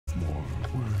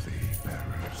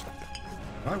bearers.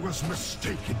 I was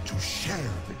mistaken to share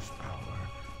this power,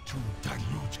 to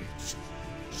dilute it.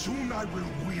 Soon I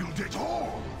will wield it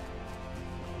all!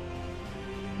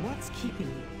 What's keeping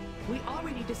you? We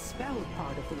already dispelled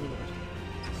part of the weird.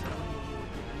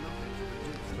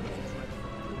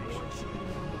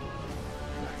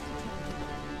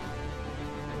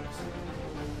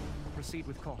 Proceed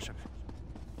with caution.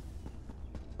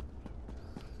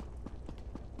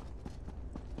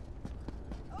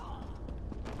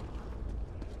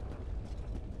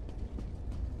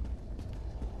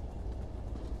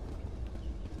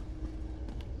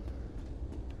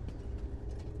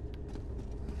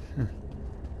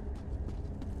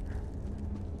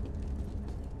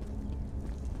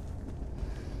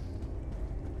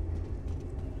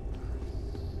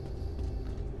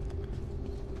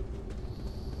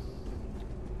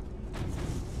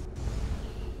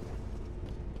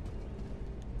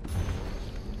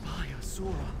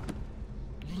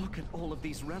 Look at all of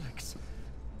these relics.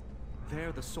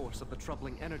 They're the source of the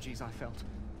troubling energies I felt.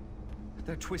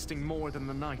 They're twisting more than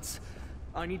the Knights.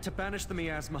 I need to banish the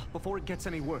miasma before it gets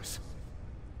any worse.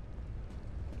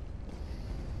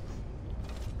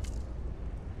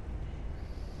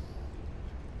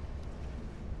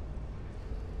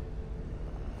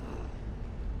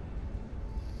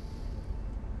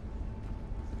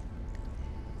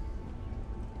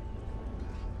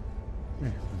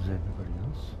 Is everybody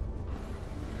else?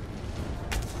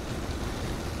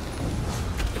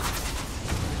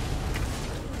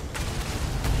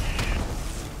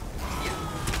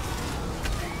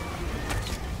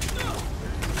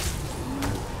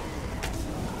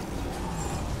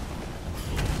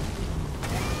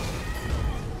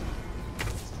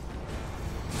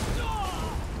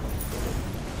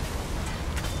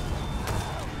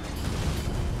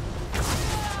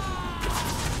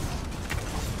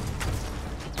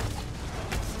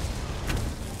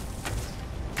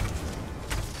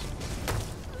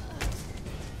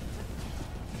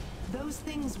 Those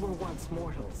things were once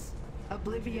mortals.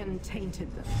 Oblivion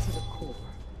tainted them to the core.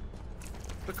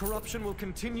 The corruption will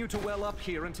continue to well up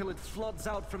here until it floods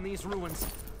out from these ruins.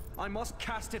 I must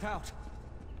cast it out.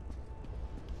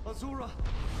 Azura,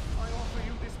 I offer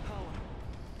you this power.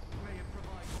 May it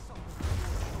provide solace.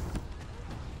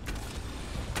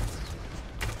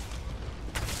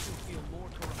 I still feel more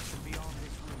corruption beyond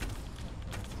this room.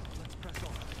 Let's press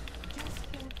on.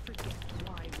 Just don't forget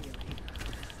why we're here.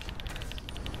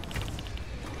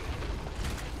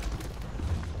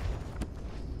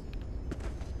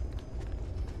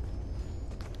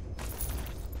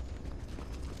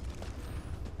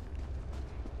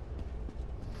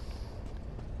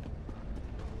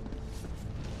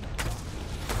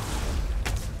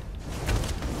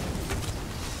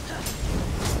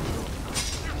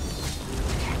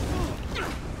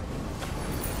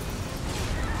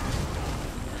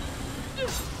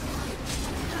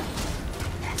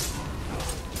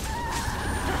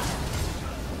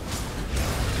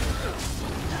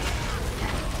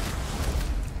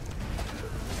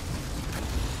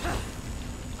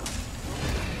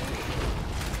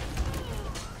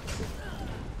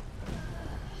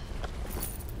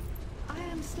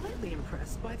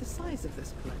 Impressed by the size of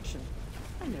this collection.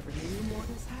 I never knew you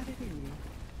mortals had it in you.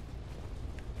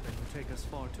 They would take us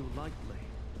far too lightly.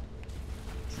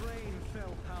 Drain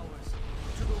fell powers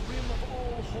to the rim of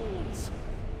all holds.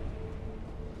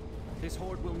 This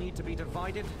horde will need to be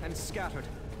divided and scattered,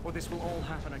 or this will all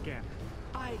happen again.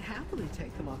 I'd happily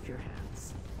take them off your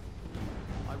hands.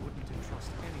 I wouldn't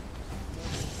entrust anyone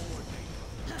more or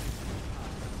dangerous.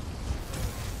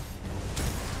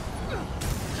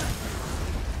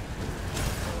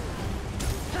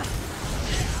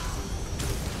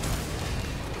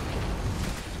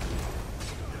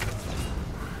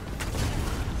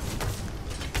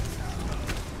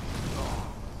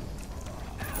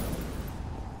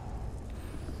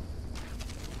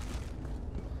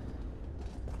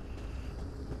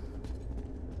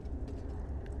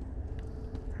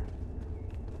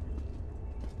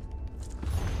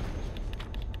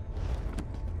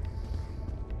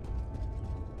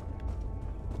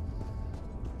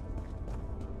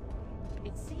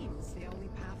 It seems the only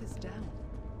path is down.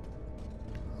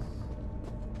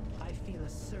 I feel a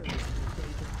surge in the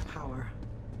David power.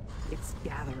 It's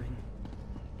gathering.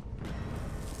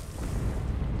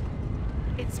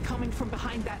 It's coming from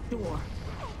behind that door.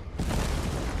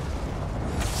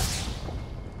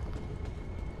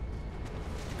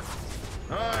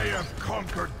 I have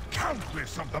conquered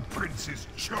countless of the Prince's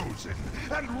chosen,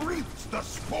 and reaped the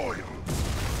spoil!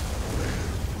 Bear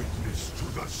witness to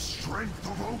the strength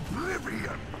of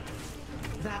Oblivion!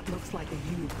 That looks like a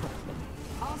you problem.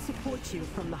 I'll support you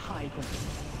from the high ground.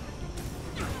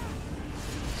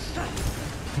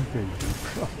 Okay,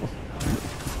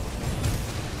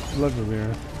 love you,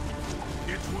 Lyra.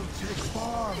 It will take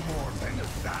far more than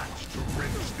that to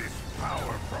wrench this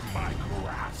power from my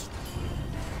grasp.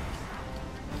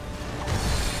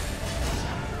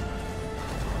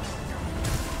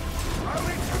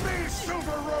 Rally to me,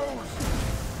 Silver Rose!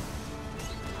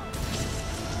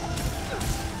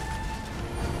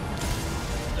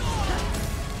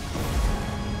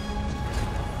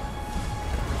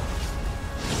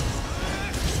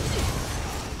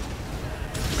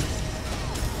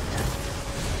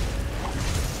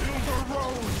 Silver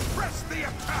Rose, press the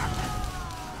attack!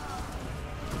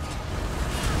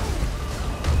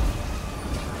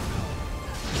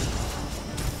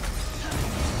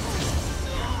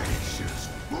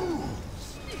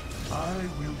 I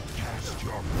will cast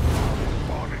your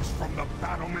bodies from the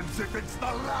battlements if it's the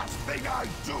last thing I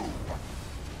do!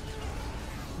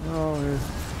 Oh, yeah.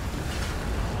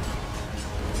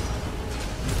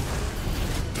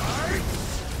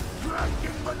 Knights!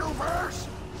 Flanking maneuvers!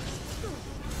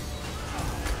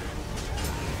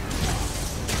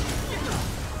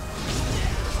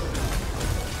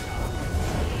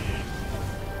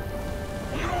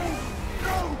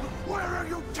 No! Where are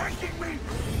you taking me?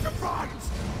 Divines!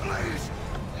 Please!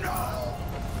 No!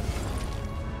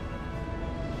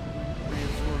 May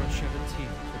Azura shed a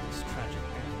tear for this tragic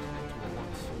end to a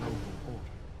once noble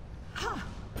order. Ha!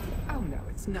 Oh no,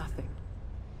 it's nothing.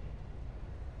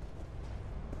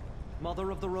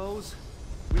 Mother of the Rose,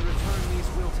 we return these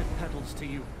wilted petals to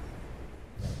you.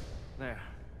 There.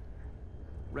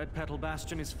 Red Petal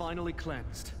Bastion is finally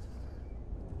cleansed.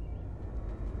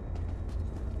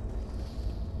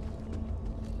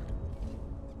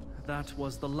 That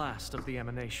was the last of the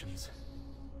emanations.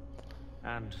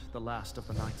 And the last of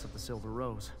the Knights of the Silver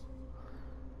Rose.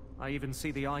 I even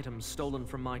see the items stolen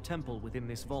from my temple within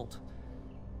this vault.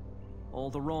 All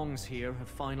the wrongs here have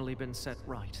finally been set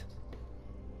right.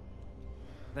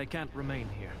 They can't remain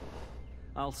here.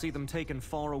 I'll see them taken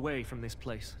far away from this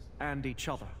place, and each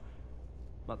other.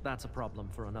 But that's a problem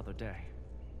for another day.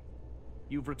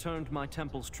 You've returned my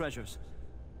temple's treasures,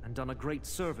 and done a great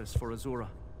service for Azura.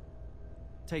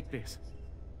 Take this,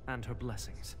 and her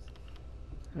blessings.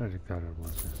 I just got her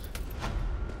blessings.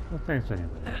 Well, thanks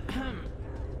anyway.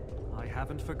 I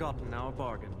haven't forgotten our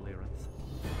bargain, Lyranth.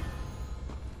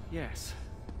 Yes,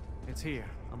 it's here,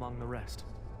 among the rest.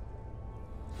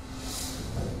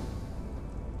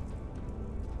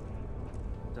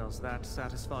 Does that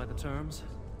satisfy the terms?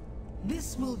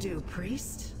 This will do,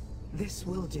 priest. This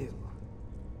will do.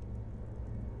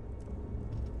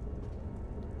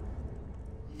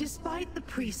 Despite the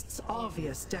priest's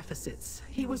obvious deficits,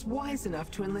 he was wise enough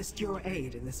to enlist your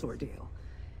aid in this ordeal.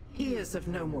 He is of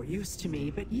no more use to me,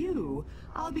 but you,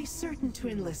 I'll be certain to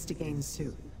enlist again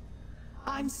soon.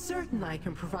 I'm certain I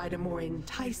can provide a more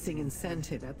enticing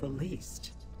incentive at the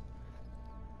least.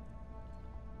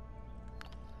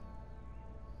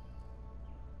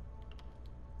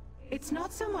 It's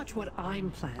not so much what I'm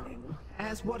planning,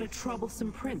 as what a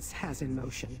troublesome prince has in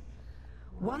motion.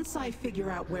 Once I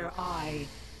figure out where I,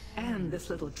 and this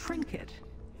little trinket,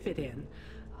 fit in,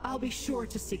 I'll be sure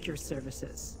to seek your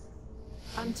services.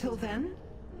 Until then,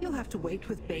 you'll have to wait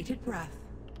with bated breath.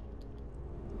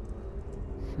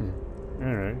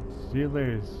 Alright. See you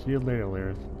later,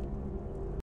 Lyrith.